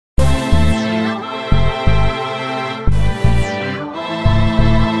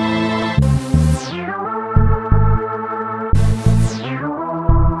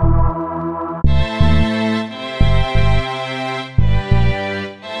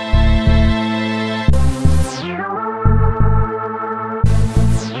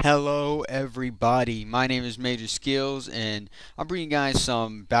everybody? My name is Major Skills, and I'm bringing you guys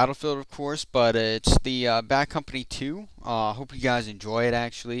some Battlefield, of course, but it's the Bad Company 2. I hope you guys enjoy it,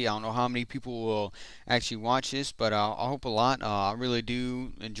 actually. I don't know how many people will actually watch this, but I hope a lot. I really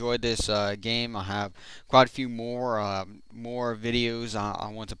do enjoy this game. I have quite a few more videos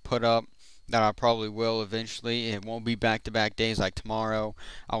I want to put up that I probably will eventually. It won't be back-to-back days like tomorrow.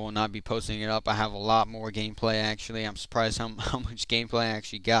 I will not be posting it up. I have a lot more gameplay actually. I'm surprised how much gameplay I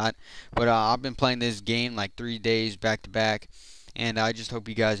actually got. But I've been playing this game like 3 days back-to-back, and I just hope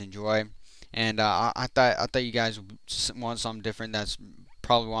you guys enjoy. And I thought you guys would want something different. That's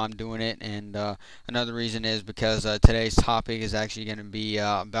probably why I'm doing it. And another reason is because today's topic is actually going to be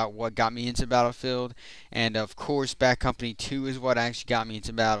about what got me into Battlefield, and of course Bad Company 2 is what actually got me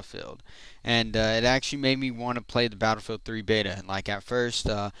into Battlefield. And it actually made me want to play the Battlefield 3 beta. And like at first,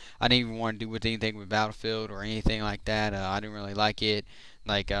 I didn't even want to do with anything with Battlefield or anything like that. I didn't really like it,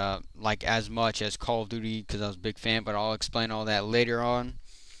 like as much as Call of Duty, because I was a big fan. But I'll explain all that later on.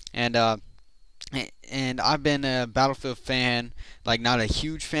 And I've been a Battlefield fan, like not a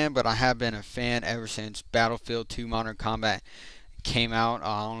huge fan, but I have been a fan ever since Battlefield 2 Modern Combat came out.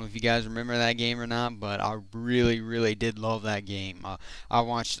 I don't know if you guys remember that game or not, but I really did love that game. I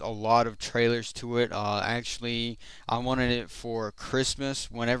watched a lot of trailers to it. Actually, I wanted it for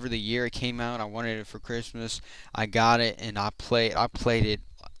Christmas. Whenever the year it came out, I wanted it for Christmas. I got it, and I played it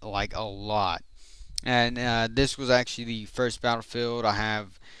like a lot. And this was actually the first Battlefield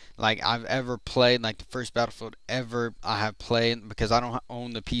I've ever played, like the first Battlefield ever I have played, because I don't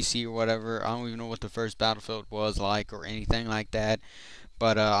own the PC or whatever. I don't even know what the first Battlefield was like or anything like that.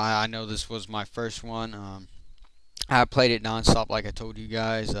 But I know this was my first one. I played it nonstop, like I told you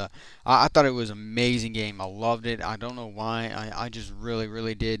guys. I thought it was an amazing game. I loved it. I don't know why. I just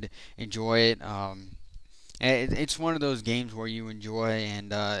really did enjoy it. It's one of those games where you enjoy,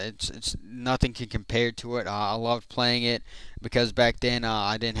 and it's nothing can compare to it. I loved playing it because back then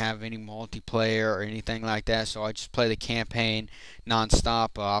I didn't have any multiplayer or anything like that, so I just played the campaign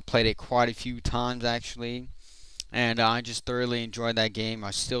nonstop. I played it quite a few times actually, and I just thoroughly enjoyed that game.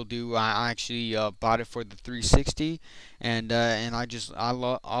 I still do. I actually bought it for the 360, and I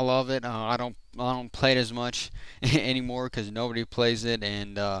love it. I don't play it as much anymore because nobody plays it,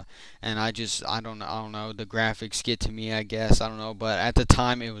 and I don't know, the graphics get to me, I guess. I don't know, but at the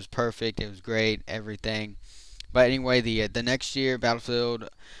time it was perfect. It was great, everything. But anyway, the next year Battlefield,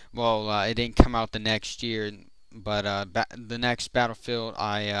 well, it didn't come out the next year. But the next Battlefield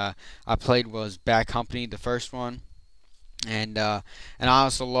I played was Bad Company, the first one, and I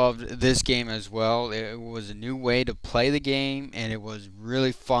also loved this game as well. It was a new way to play the game, and it was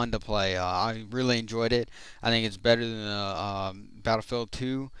really fun to play. I really enjoyed it. I think it's better than Battlefield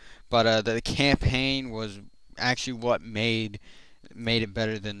 2, but the campaign was actually what made it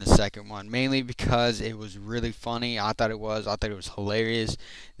better than the second one, mainly because it was really funny. I thought it was hilarious.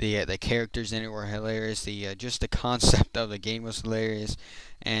 The characters in it were hilarious. The just the concept of the game was hilarious,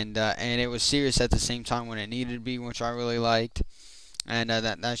 and it was serious at the same time when it needed to be, which I really liked. And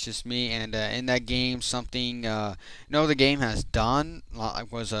that's just me. And in that game, something no, the game has done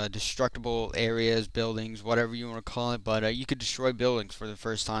was destructible areas, buildings, whatever you want to call it. But you could destroy buildings for the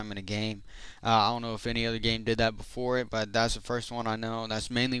first time in a game. I don't know if any other game did that before it, but that's the first one I know.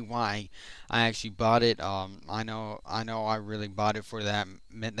 That's mainly why I actually bought it. I really bought it for that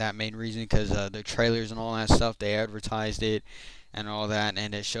main reason, because the trailers and all that stuff, they advertised it and all that,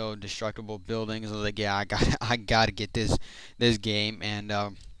 and it showed destructible buildings. I was like, yeah, I gotta get this game. And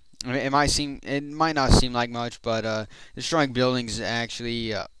it might not seem like much, but destroying buildings is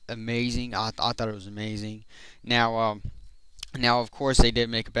actually amazing. I thought it was amazing. Now now, of course, they did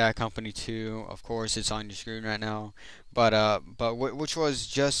make a Bad Company 2. Of course, it's on your screen right now. But which was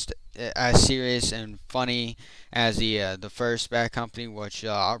just as serious and funny as the first Bad Company, which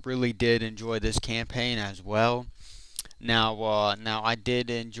I really did enjoy this campaign as well. Now I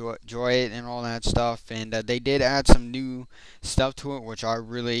did enjoy it and all that stuff, and they did add some new stuff to it, which I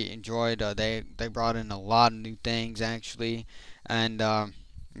really enjoyed. They brought in a lot of new things actually, and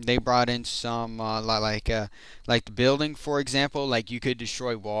they brought in some like the building, for example. Like you could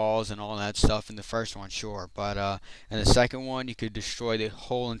destroy walls and all that stuff in the first one, sure, but in the second one you could destroy the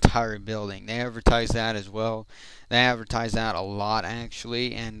whole entire building. They advertised that as well. They advertised that a lot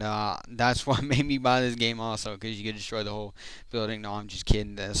actually, and that's what made me buy this game also, because you could destroy the whole building. No, I'm just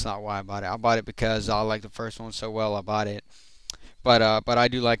kidding. That's not why I bought it. I bought it because I like the first one so well. I bought it. But I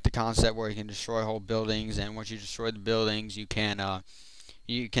do like the concept where you can destroy whole buildings, and once you destroy the buildings, you can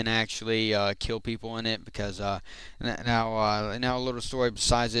actually kill people in it. Because now a little story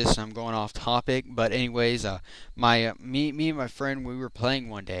besides this. I'm going off topic, but anyways, me and my friend, we were playing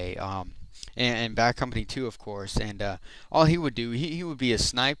one day. and Bad Company 2, of course. And all he would do, he would be a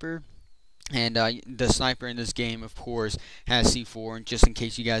sniper. And the sniper in this game, of course, has C4. And just in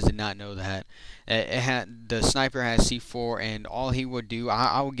case you guys did not know that, the sniper has C4, and all he would do,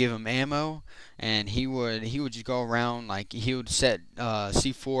 I would give him ammo, and he would just go around, like he would set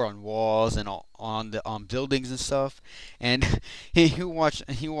C4 on walls and on buildings and stuff, and he would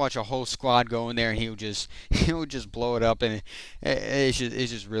watch a whole squad go in there, and he would just blow it up, and it's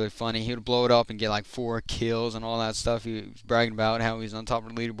just really funny. He would blow it up and get like 4 kills and all that stuff. He was bragging about how he's on top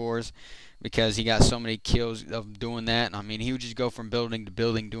of the leaderboards because he got so many kills of doing that. I mean, he would just go from building to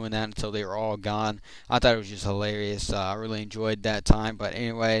building doing that until they were all gone. I thought it was just hilarious. I really enjoyed that time. But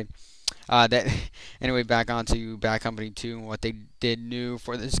anyway, that anyway, back onto Bad Company 2 and what they did new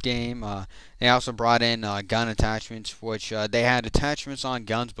for this game. They also brought in gun attachments, which they had attachments on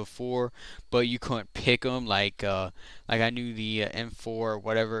guns before, but you couldn't pick them. Like I knew the M4 or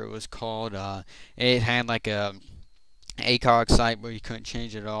whatever it was called. It had like a ACOG site where you couldn't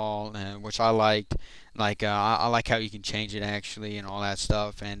change it at all, which I liked. I like how you can change it actually and all that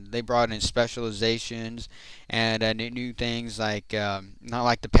stuff. And they brought in specializations and new things like not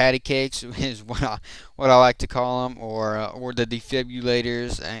like the patty cakes is what I like to call them, or the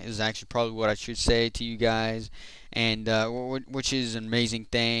defibrillators is actually probably what I should say to you guys. And which is an amazing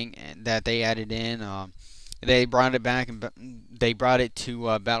thing that they added in. They brought it back and they brought it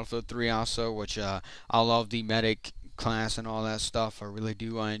to Battlefield 3 also, which I love the medic class and all that stuff. I really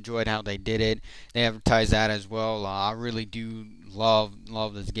do. I enjoyed how they did it. They advertised that as well. I really do love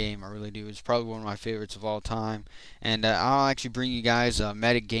this game. I really do. It's probably one of my favorites of all time. And I'll actually bring you guys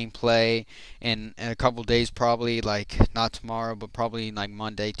medic gameplay in a couple days, probably, like not tomorrow, but probably like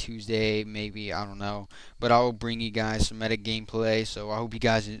Monday, Tuesday, maybe, I don't know. But I will bring you guys some medic gameplay. So I hope you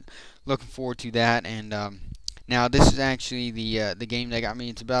guys are looking forward to that. And now this is actually the game that got me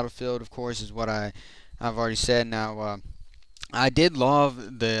into Battlefield. Of course, is what I've already said. Now, I did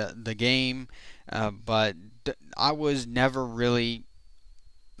love the game, but I was never really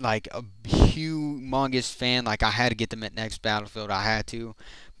like a humongous fan. Like I had to get them at next Battlefield. I had to,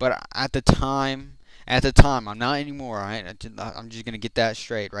 but at the time, I'm not anymore. Right? I'm just gonna get that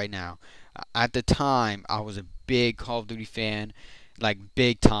straight right now. At the time, I was a big Call of Duty fan, like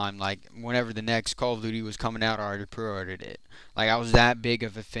big time. Like whenever the next Call of Duty was coming out, I already pre-ordered it. Like I was that big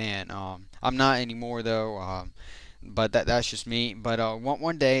of a fan. I'm not anymore though. But that's just me. But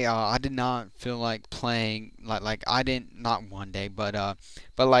one day I did not feel like playing. Like I didn't, not one day, but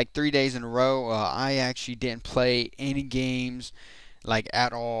like 3 days in a row, I actually didn't play any games like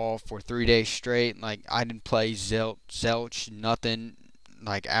at all for 3 days straight. Like I didn't play Zilch, nothing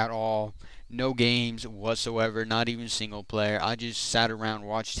like at all. No games whatsoever, not even single player. I just sat around,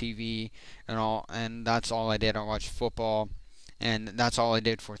 watched TV and all, and that's all I did. I watched football, and that's all I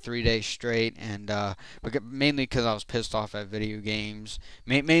did for 3 days straight. And mainly because I was pissed off at video games,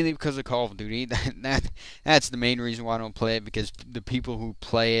 mainly because of Call of Duty. That's the main reason why I don't play it, because the people who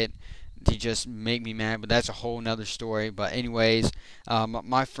play it, they just make me mad. But that's a whole nother story. But anyways,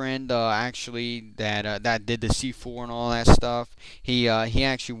 my friend actually that did the C4 and all that stuff, he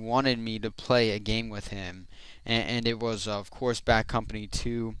actually wanted me to play a game with him, and it was of course Bad Company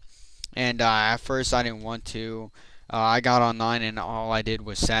 2. And at first I didn't want to. I got online and all I did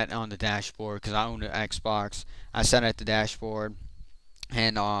was sat on the dashboard because I owned an Xbox. I sat at the dashboard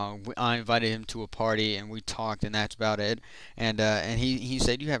and I invited him to a party and we talked, and that's about it. And he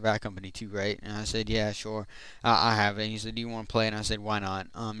said, "You have Bad Company 2, right?" And I said, "Yeah, sure, I have it." And he said, "Do you want to play?" And I said, "Why not?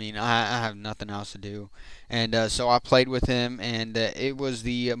 I mean, I have nothing else to do." And so I played with him, and it was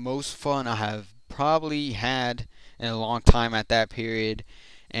the most fun I have probably had in a long time at that period.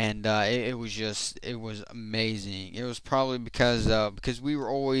 And it was amazing. It was probably because we were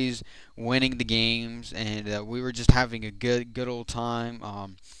always winning the games, and we were just having a good old time.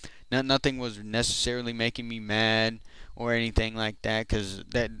 Nothing was necessarily making me mad or anything like that, because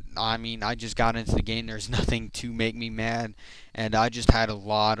I mean, I just got into the game. There's nothing to make me mad, and I just had a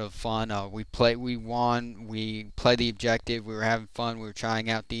lot of fun. We won, we played the objective, we were having fun, we were trying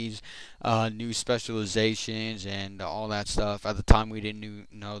out these new specializations and all that stuff. At the time, we didn't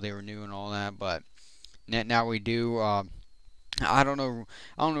know they were new and all that, but now we do. I don't know.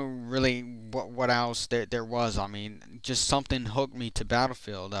 I don't know really what else there was. I mean, just something hooked me to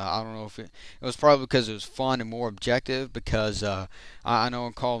Battlefield. I don't know if it was probably because it was fun and more objective. Because I know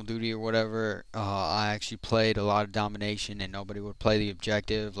in Call of Duty or whatever, I actually played a lot of domination and nobody would play the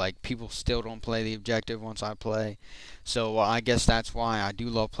objective. Like people still don't play the objective once I play. So I guess that's why I do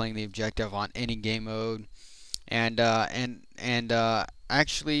love playing the objective on any game mode. And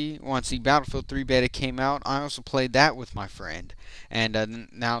actually, once the Battlefield 3 beta came out, I also played that with my friend. And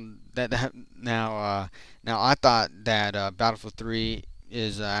now I thought that Battlefield 3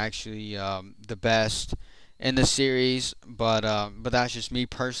 is actually the best in the series, but that's just me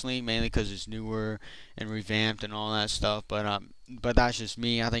personally, mainly because it's newer and revamped and all that stuff. But that's just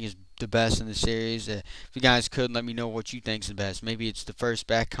me. I think it's the best in the series. If you guys could let me know what you think's the best. Maybe it's the first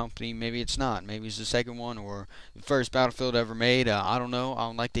Bad Company, maybe it's not. Maybe it's the second one or the first Battlefield ever made. I don't know. I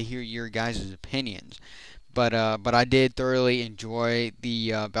would like to hear your guys' opinions. But I did thoroughly enjoy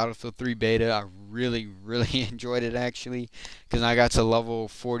the Battlefield 3 beta. I really enjoyed it actually, because I got to level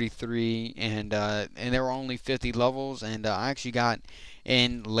 43 and there were only 50 levels, and I actually got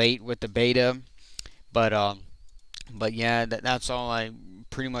in late with the beta. But but yeah, that's all I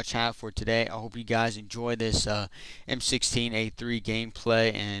pretty much have for today. I hope you guys enjoy this M16A3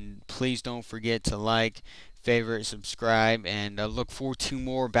 gameplay, and please don't forget to like, favorite, subscribe, and look forward to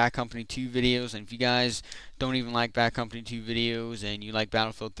more Bad Company 2 videos. And if you guys don't even like Bad Company 2 videos and you like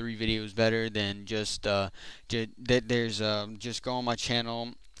Battlefield 3 videos better, then just just go on my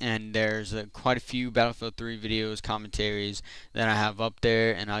channel, and there's quite a few Battlefield 3 videos, commentaries that I have up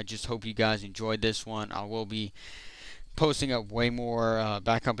there, and I just hope you guys enjoyed this one. I will be posting up way more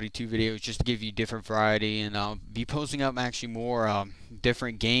Bad Company 2 videos just to give you different variety, and I'll be posting up actually more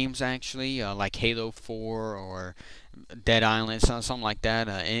different games actually, like Halo 4 or Dead Island, something like that,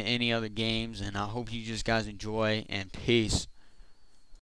 any other games. And I hope you just guys enjoy, and peace.